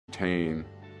maintain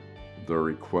their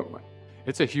equipment.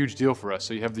 It's a huge deal for us.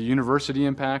 So you have the university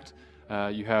impact,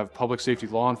 you have public safety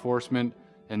law enforcement,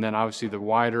 and then obviously the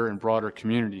wider and broader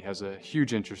community has a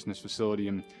huge interest in this facility,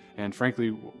 and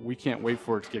frankly, we can't wait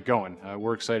for it to get going.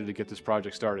 We're excited to get this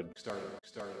project started.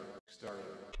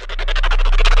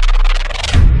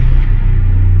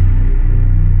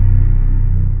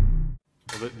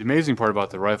 Well, the amazing part about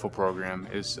the rifle program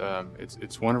is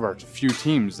it's one of our few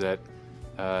teams that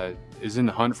is in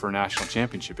the hunt for a national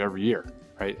championship every year,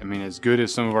 right? I mean, as good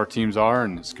as some of our teams are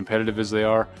and as competitive as they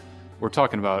are, we're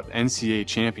talking about NCAA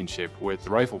championship with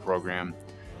the rifle program,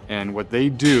 and what they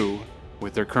do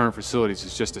with their current facilities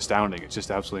is just astounding. It's just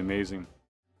absolutely amazing.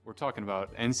 We're talking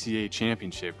about NCAA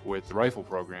championship with the rifle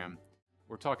program.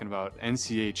 We're talking about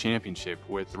NCAA championship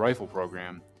with the rifle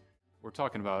program. We're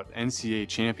talking about NCAA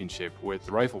championship with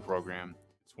the rifle program.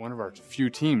 It's one of our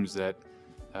few teams that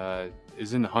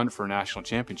is in the hunt for a national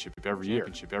championship every year.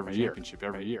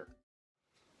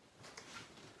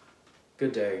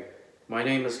 Good day. My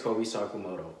name is Kobe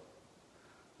Sakamoto.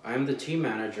 I am the team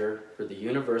manager for the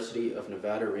University of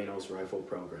Nevada Reno's rifle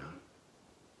program.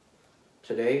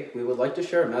 Today, we would like to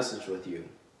share a message with you.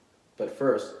 But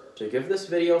first, to give this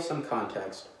video some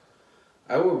context,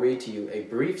 I will read to you a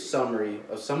brief summary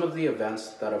of some of the events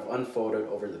that have unfolded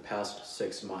over the past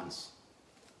 6 months.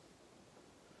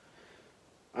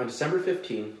 On December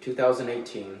 15,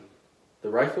 2018, the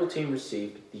rifle team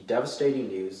received the devastating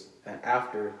news that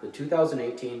after the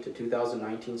 2018 to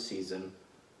 2019 season,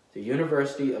 the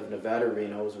University of Nevada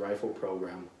Reno's rifle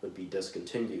program would be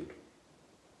discontinued.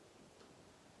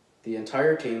 The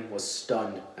entire team was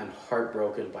stunned and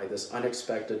heartbroken by this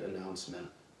unexpected announcement,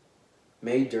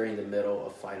 made during the middle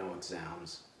of final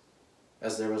exams,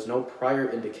 as there was no prior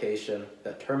indication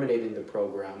that terminating the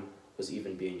program was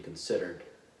even being considered.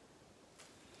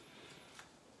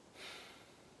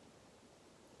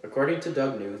 According to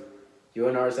Doug Newth,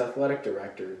 UNR's athletic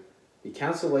director, the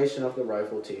cancellation of the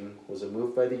rifle team was a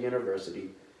move by the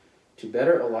university to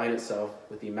better align itself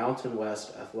with the Mountain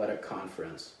West Athletic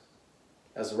Conference,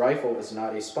 as rifle is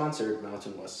not a sponsored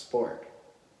Mountain West sport.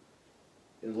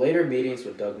 In later meetings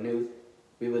with Doug Newth,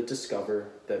 we would discover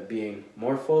that being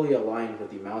more fully aligned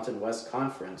with the Mountain West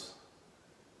Conference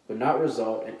would not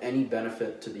result in any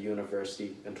benefit to the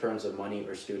university in terms of money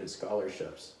or student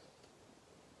scholarships.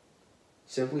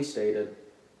 Simply stated,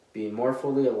 being more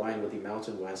fully aligned with the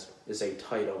Mountain West is a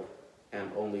title and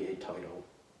only a title.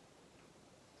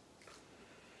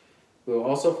 We will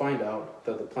also find out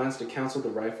that the plans to cancel the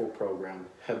rifle program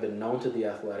have been known to the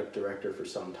athletic director for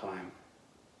some time,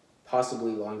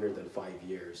 possibly longer than 5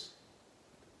 years.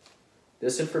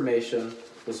 This information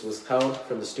was withheld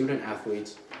from the student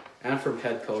athletes and from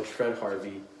head coach Fred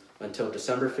Harvey until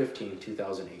December 15,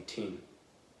 2018.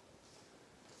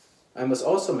 I must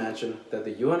also mention that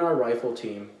the UNR rifle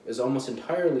team is almost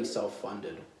entirely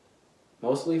self-funded,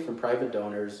 mostly from private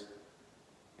donors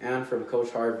and from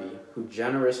Coach Harvey, who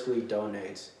generously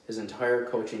donates his entire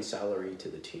coaching salary to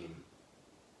the team.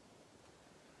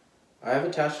 I have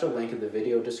attached a link in the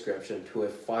video description to a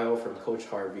file from Coach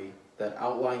Harvey that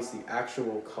outlines the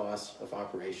actual cost of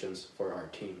operations for our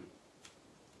team.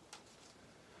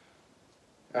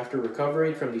 After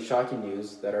recovering from the shocking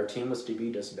news that our team was to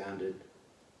be disbanded,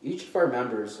 each of our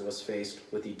members was faced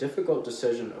with the difficult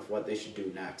decision of what they should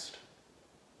do next.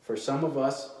 For some of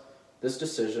us, this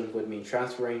decision would mean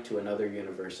transferring to another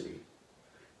university.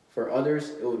 For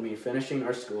others, it would mean finishing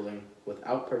our schooling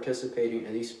without participating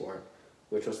in the sport,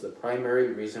 which was the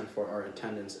primary reason for our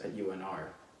attendance at UNR.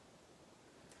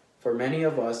 For many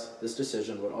of us, this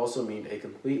decision would also mean a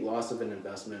complete loss of an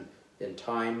investment in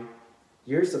time,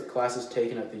 years of classes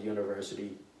taken at the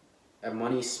university, and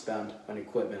money spent on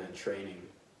equipment and training.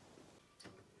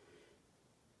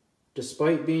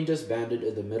 Despite being disbanded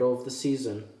in the middle of the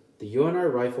season, the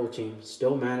UNR rifle team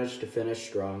still managed to finish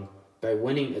strong by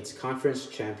winning its conference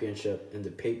championship in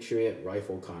the Patriot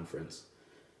Rifle Conference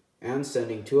and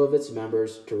sending 2 of its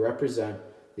members to represent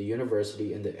the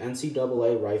university in the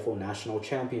NCAA Rifle National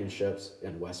Championships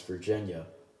in West Virginia.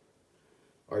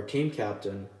 Our team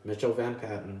captain, Mitchell Van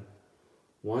Patten,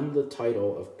 won the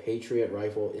title of Patriot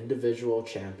Rifle Individual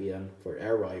Champion for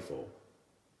Air Rifle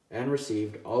and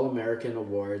received All-American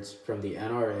awards from the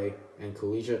NRA and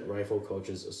Collegiate Rifle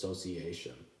Coaches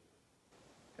Association.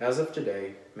 As of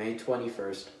today, May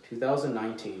 21st,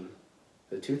 2019,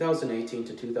 the 2018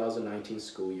 to 2019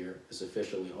 school year is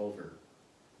officially over,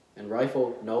 and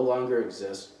rifle no longer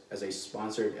exists as a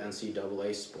sponsored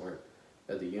NCAA sport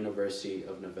at the University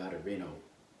of Nevada Reno.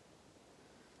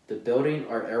 The building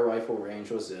our air rifle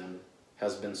range was in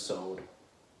has been sold,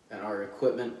 and our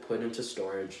equipment put into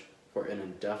storage for an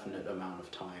indefinite amount of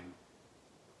time.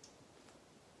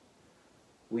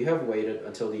 We have waited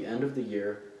until the end of the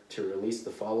year to release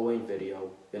the following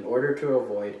video in order to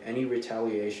avoid any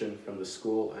retaliation from the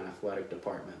school and athletic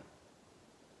department.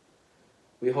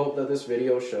 We hope that this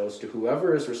video shows to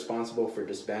whoever is responsible for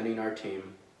disbanding our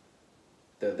team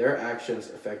that their actions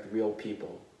affect real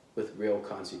people with real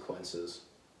consequences.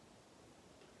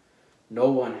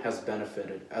 No one has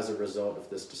benefited as a result of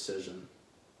this decision.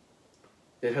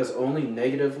 It has only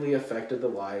negatively affected the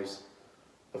lives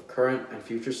of current and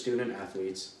future student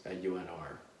athletes at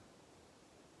UNR.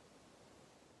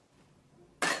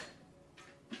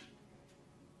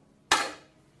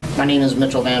 My name is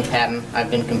Mitchell Van Patten.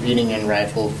 I've been competing in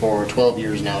rifle for 12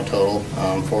 years now total,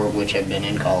 4 of which have been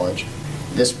in college.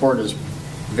 This sport is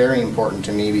very important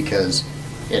to me because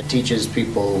it teaches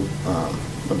people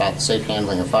about the safe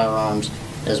handling of firearms,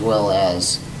 as well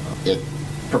as it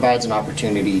provides an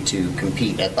opportunity to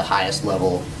compete at the highest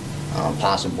level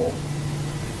possible.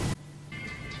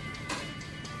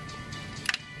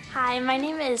 Hi, my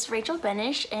name is Rachel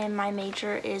Benish and my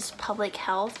major is public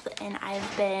health, and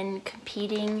I've been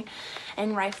competing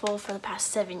in rifle for the past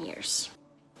 7 years.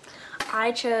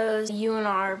 I chose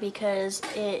UNR because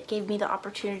it gave me the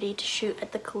opportunity to shoot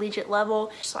at the collegiate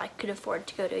level so I could afford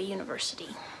to go to a university.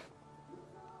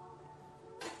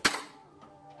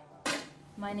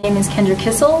 My name is Kendra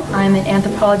Kissel. I'm an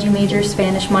anthropology major,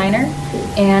 Spanish minor,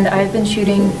 and I've been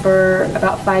shooting for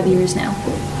about 5 years now.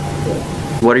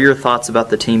 What are your thoughts about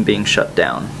the team being shut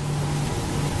down?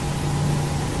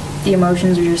 The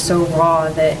emotions are just so raw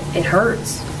that it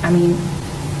hurts. I mean,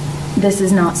 this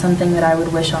is not something that I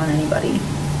would wish on anybody.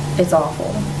 It's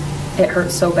awful. It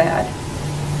hurts so bad.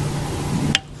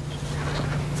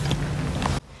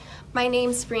 My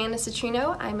name's Brianna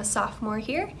Citrino. I'm a sophomore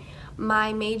here.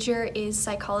 My major is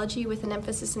psychology with an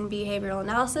emphasis in behavioral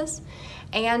analysis,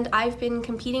 and I've been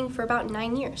competing for about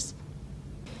 9 years.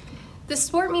 This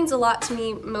sport means a lot to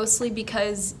me mostly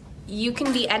because you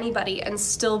can be anybody and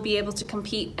still be able to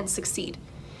compete and succeed.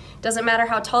 Doesn't matter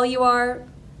how tall you are,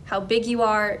 how big you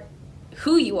are,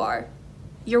 who you are,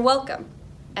 you're welcome.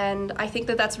 And I think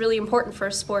that that's really important for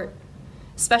a sport,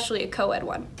 especially a co-ed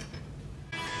one.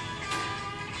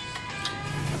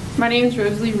 My name is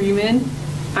Rosalie Riemann.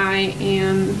 I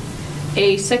am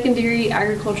a secondary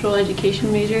agricultural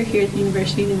education major here at the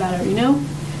University of Nevada Reno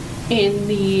in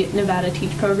the Nevada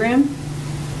Teach program,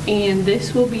 and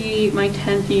this will be my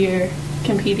 10th year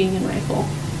competing in rifle.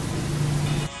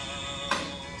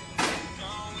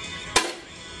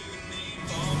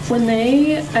 When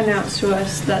they announced to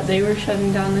us that they were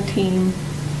shutting down the team,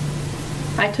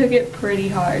 I took it pretty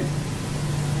hard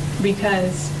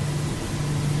because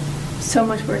so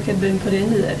much work had been put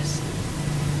into this.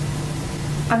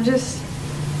 I'm just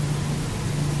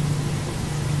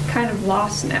kind of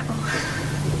lost now.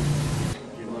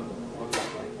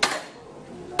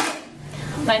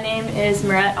 My name is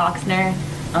Marette Oxner.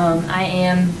 I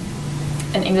am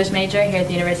an English major here at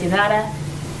the University of Nevada,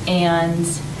 and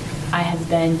I have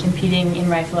been competing in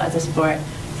rifle as a sport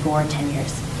for 10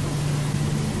 years.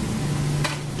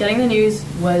 Getting the news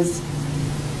was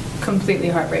completely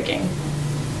heartbreaking.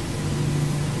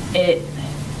 It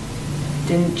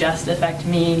didn't just affect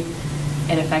me,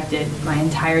 it affected my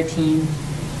entire team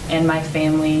and my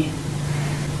family.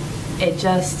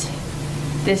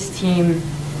 This team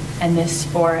and this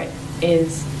sport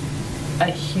is a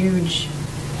huge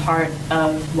part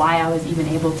of why I was even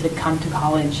able to come to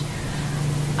college.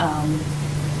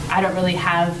 I don't really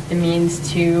have the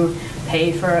means to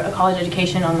pay for a college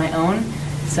education on my own,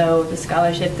 so the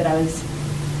scholarship that I was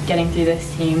getting through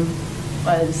this team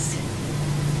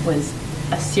was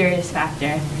a serious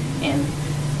factor in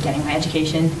getting my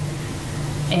education.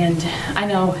 And I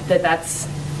know that that's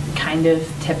kind of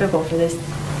typical for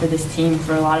this team,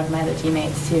 for a lot of my other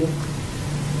teammates too.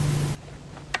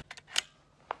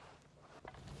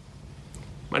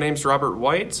 My name's Robert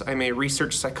White. I'm a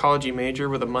research psychology major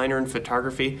with a minor in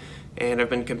photography, and I've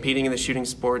been competing in the shooting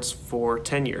sports for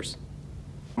 10 years.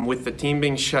 With the team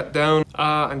being shut down,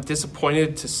 I'm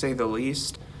disappointed to say the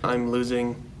least. I'm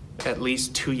losing at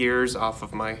least 2 years off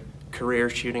of my career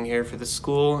shooting here for the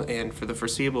school, and for the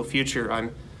foreseeable future,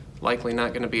 I'm likely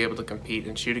not going to be able to compete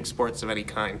in shooting sports of any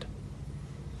kind.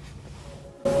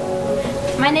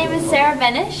 My name is Sarah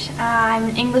Benish. I'm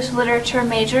an English literature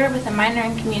major with a minor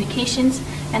in communications,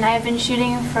 and I have been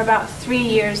shooting for about 3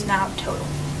 years now total.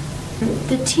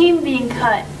 The team being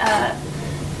cut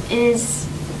is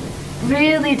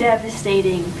really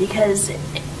devastating because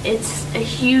it's a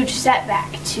huge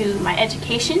setback to my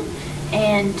education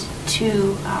and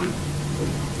to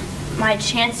my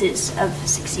chances of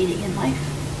succeeding in life.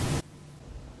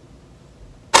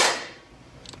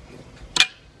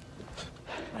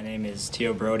 My name is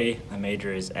Teo Brody. My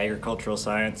major is agricultural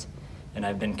science, and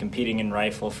I've been competing in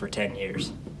rifle for 10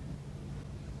 years.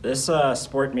 This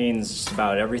sport means just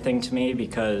about everything to me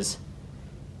because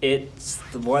it's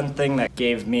the one thing that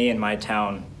gave me and my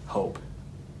town hope.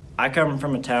 I come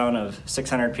from a town of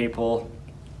 600 people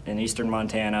in eastern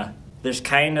Montana. There's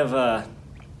kind of a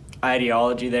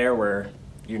ideology there where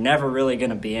you're never really going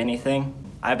to be anything.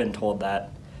 I've been told that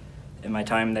in my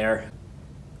time there.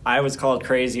 I was called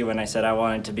crazy when I said I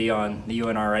wanted to be on the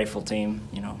UNR rifle team.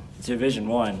 You know, it's Division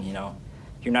I, you know.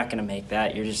 You're not going to make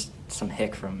that. You're just some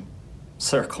hick from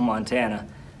Circle, Montana.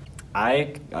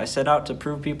 I set out to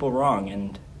prove people wrong,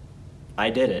 and I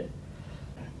did it.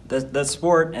 The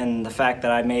sport and the fact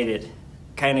that I made it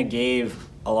kind of gave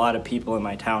a lot of people in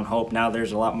my town hope. Now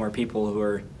there's a lot more people who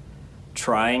are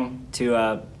trying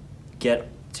to get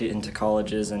into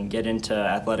colleges and get into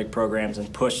athletic programs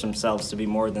and push themselves to be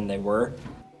more than they were.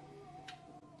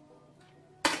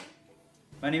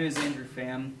 My name is Andrew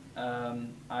Pham.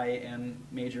 I am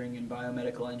majoring in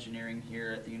biomedical engineering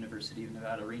here at the University of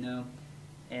Nevada Reno,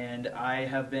 and I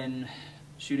have been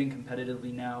shooting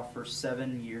competitively now for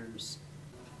 7 years.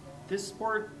 This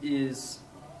sport is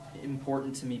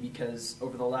important to me because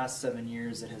over the last 7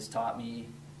 years it has taught me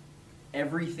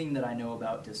everything that I know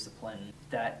about discipline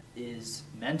that is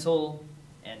mental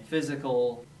and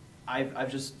physical. I've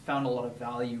just found a lot of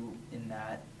value in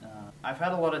that. I've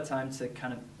had a lot of time to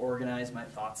kind of organize my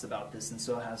thoughts about this, and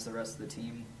so has the rest of the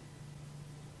team.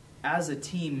 As a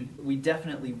team, we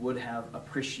definitely would have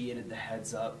appreciated the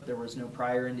heads up. There was no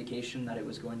prior indication that it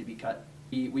was going to be cut.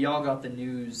 We all got the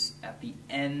news at the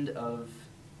end of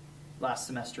last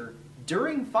semester,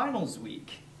 during finals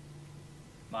week,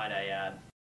 might I add.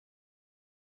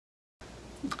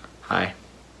 Hi,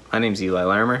 my name's Eli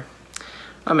Larmer.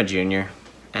 I'm a junior,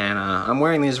 and I'm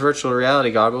wearing these virtual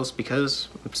reality goggles because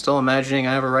I'm still imagining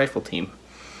I have a rifle team.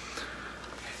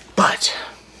 But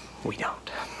we don't.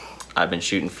 I've been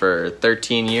shooting for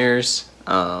 13 years.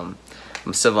 I'm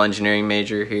a civil engineering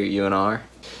major here at UNR.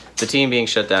 The team being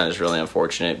shut down is really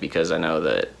unfortunate because I know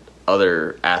that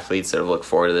other athletes that have looked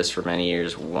forward to this for many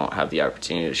years won't have the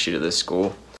opportunity to shoot at this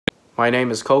school. My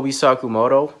name is Kobe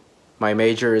Sakumoto. My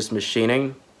major is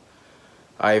machining.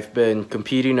 I've been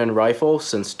competing in rifle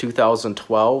since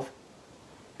 2012,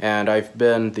 and I've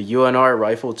been the UNR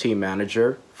rifle team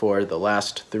manager for the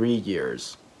last 3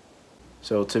 years.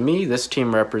 So to me, this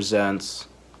team represents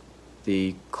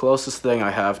the closest thing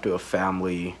I have to a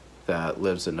family that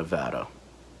lives in Nevada.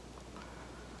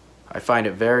 I find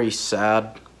it very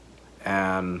sad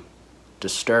and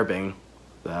disturbing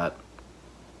that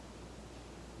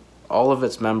all of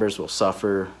its members will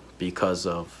suffer because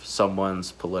of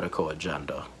someone's political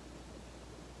agenda.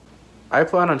 I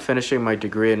plan on finishing my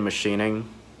degree in machining.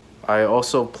 I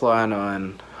also plan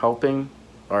on helping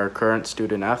our current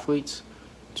student athletes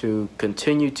to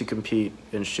continue to compete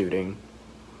in shooting,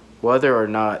 whether or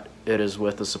not it is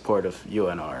with the support of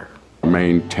UNR.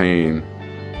 Maintain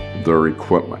their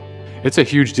equipment. It's a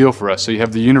huge deal for us. So you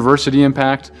have the university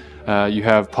impact, you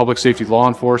have public safety law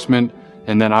enforcement,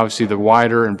 and then obviously the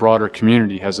wider and broader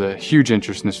community has a huge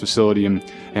interest in this facility,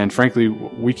 and frankly,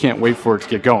 we can't wait for it to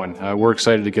get going. We're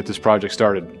excited to get this project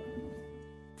started.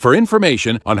 For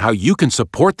information on how you can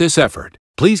support this effort,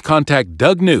 please contact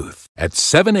Doug Newth at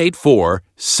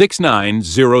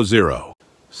 784-6900.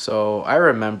 So I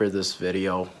remember this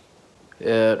video.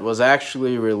 It was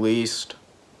actually released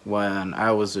when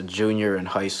I was a junior in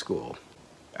high school.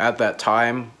 At that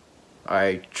time,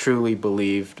 I truly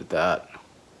believed that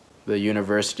the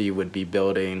university would be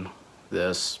building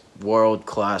this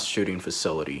world-class shooting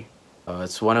facility.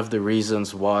 It's one of the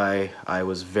reasons why I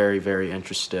was very, very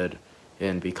interested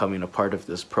in becoming a part of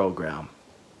this program.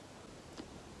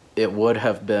 It would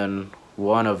have been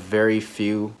one of very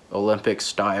few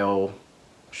Olympic-style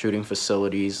shooting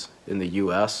facilities in the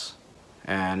US,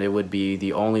 and it would be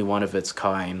the only one of its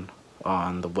kind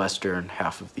on the western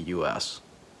half of the US.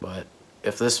 But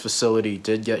if this facility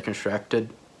did get constructed,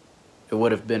 it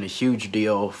would have been a huge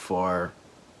deal for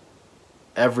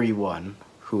everyone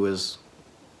who is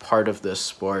part of this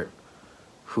sport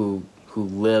who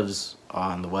lives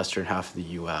on the western half of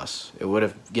the US. It would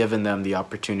have given them the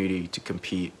opportunity to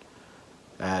compete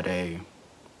at a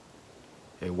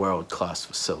world-class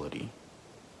facility.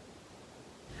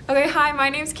 Okay, hi, my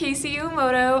name's Casey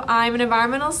Uemoto. I'm an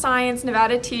environmental science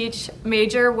Nevada Teach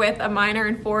major with a minor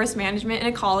in forest management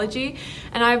and ecology,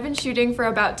 and I've been shooting for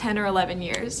about 10 or 11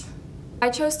 years. I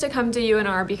chose to come to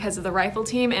UNR because of the rifle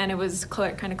team, and it was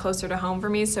kind of closer to home for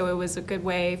me, so it was a good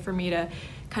way for me to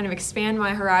kind of expand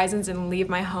my horizons and leave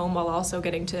my home while also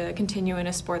getting to continue in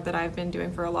a sport that I've been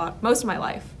doing for most of my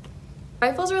life.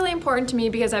 Rifle is really important to me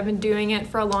because I've been doing it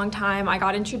for a long time. I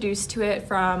got introduced to it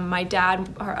from my dad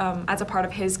as a part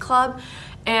of his club,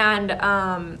 and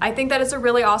I think that it's a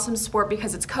really awesome sport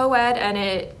because it's co-ed and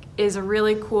it is a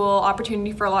really cool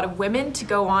opportunity for a lot of women to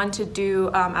go on to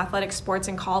do athletic sports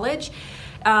in college.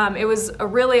 It was a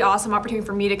really awesome opportunity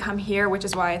for me to come here, which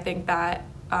is why I think that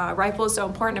Rifle is so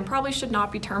important and probably should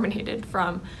not be terminated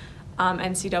from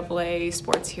NCAA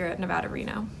sports here at Nevada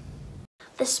Reno.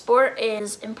 The sport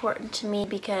is important to me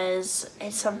because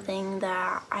it's something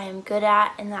that I am good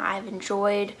at and that I've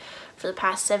enjoyed for the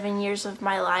past 7 years of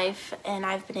my life, and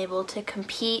I've been able to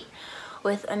compete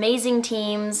with amazing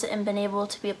teams and been able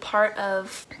to be a part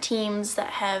of teams that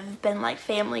have been like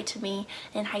family to me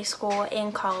in high school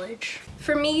and college.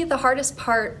 For me, the hardest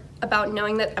part about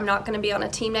knowing that I'm not going to be on a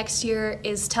team next year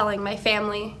is telling my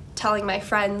family, telling my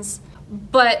friends.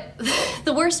 But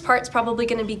the worst part's probably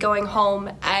going to be going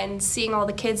home and seeing all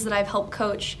the kids that I've helped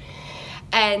coach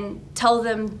and tell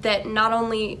them that not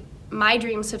only my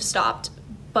dreams have stopped,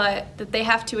 but that they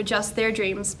have to adjust their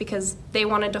dreams because they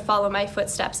wanted to follow my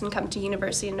footsteps and come to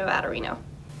University of Nevada Reno.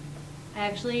 I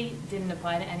actually didn't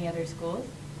apply to any other schools.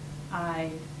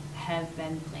 I have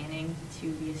been planning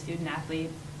to be a student athlete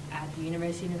at the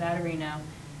University of Nevada Reno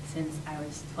since I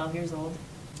was 12 years old.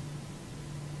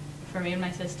 For me and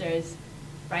my sisters,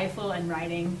 rifle and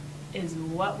riding is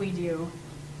what we do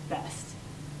best,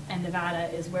 and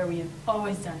Nevada is where we have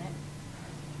always done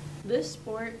it. This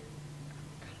sport,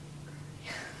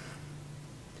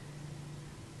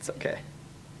 It's okay.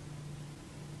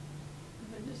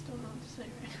 I just don't know what to say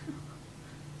right now.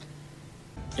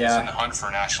 It's in the hunt for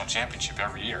a national championship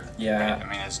every year. Yeah. Right? I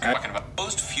mean, it's talking about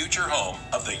Most future home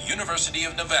of the University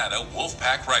of Nevada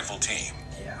Wolfpack Rifle Team.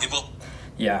 Yeah. It will.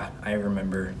 Yeah, I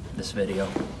remember this video.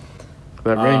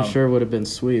 That rain sure would have been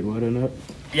sweet, wouldn't it?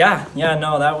 Yeah,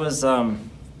 no, that was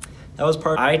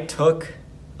part. I took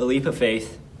a leap of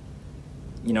faith,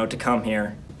 to come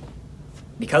here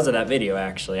because of that video.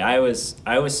 Actually, I was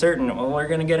certain, well, we're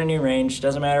gonna get a new range.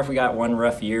 Doesn't matter if we got one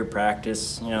rough year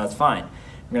practice. It's fine.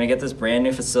 We're gonna get this brand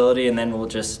new facility, and then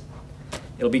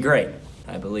it'll be great.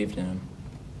 I believed in him.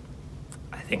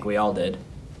 I think we all did,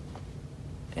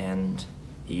 and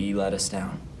he let us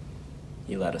down.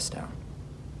 He let us down.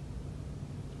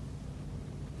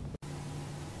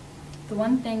 The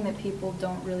one thing that people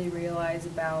don't really realize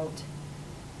about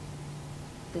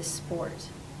this sport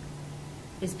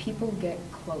is people get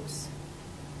close.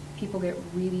 People get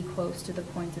really close to the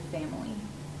point of family.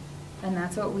 And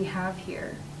that's what we have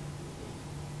here.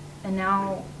 And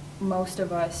now most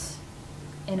of us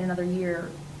in another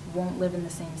year won't live in the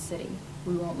same city.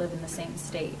 We won't live in the same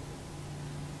state.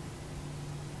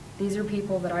 These are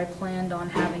people that I planned on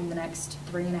having the next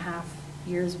 3.5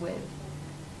 years with.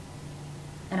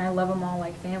 And I love them all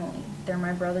like family. They're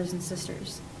my brothers and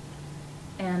sisters.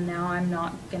 And now I'm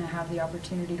not gonna have the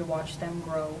opportunity to watch them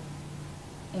grow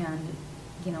and,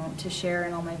 to share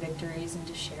in all my victories and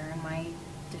to share in my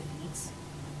defeats.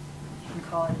 You can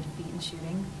call it a defeat in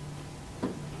shooting.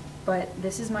 But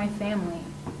this is my family,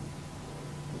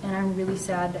 and I'm really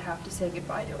sad to have to say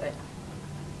goodbye to it.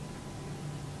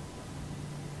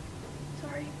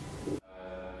 Sorry.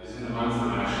 Is in the hunt for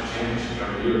a national championship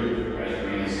every year, right? I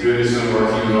mean, as good as some of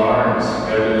our teams are and as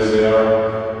competitive as they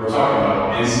are, we're talking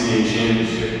about NCAA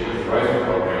championship with the rifle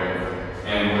program,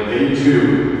 and what they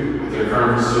do with their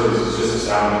current facilities is just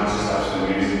astounding. It's just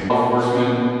absolutely amazing. Law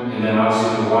enforcement, and then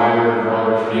obviously the wider and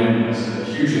broader community has a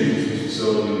huge interest in this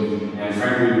facility, and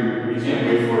frankly, we can't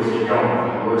wait for it to get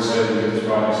going. We're excited to get this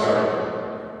project started.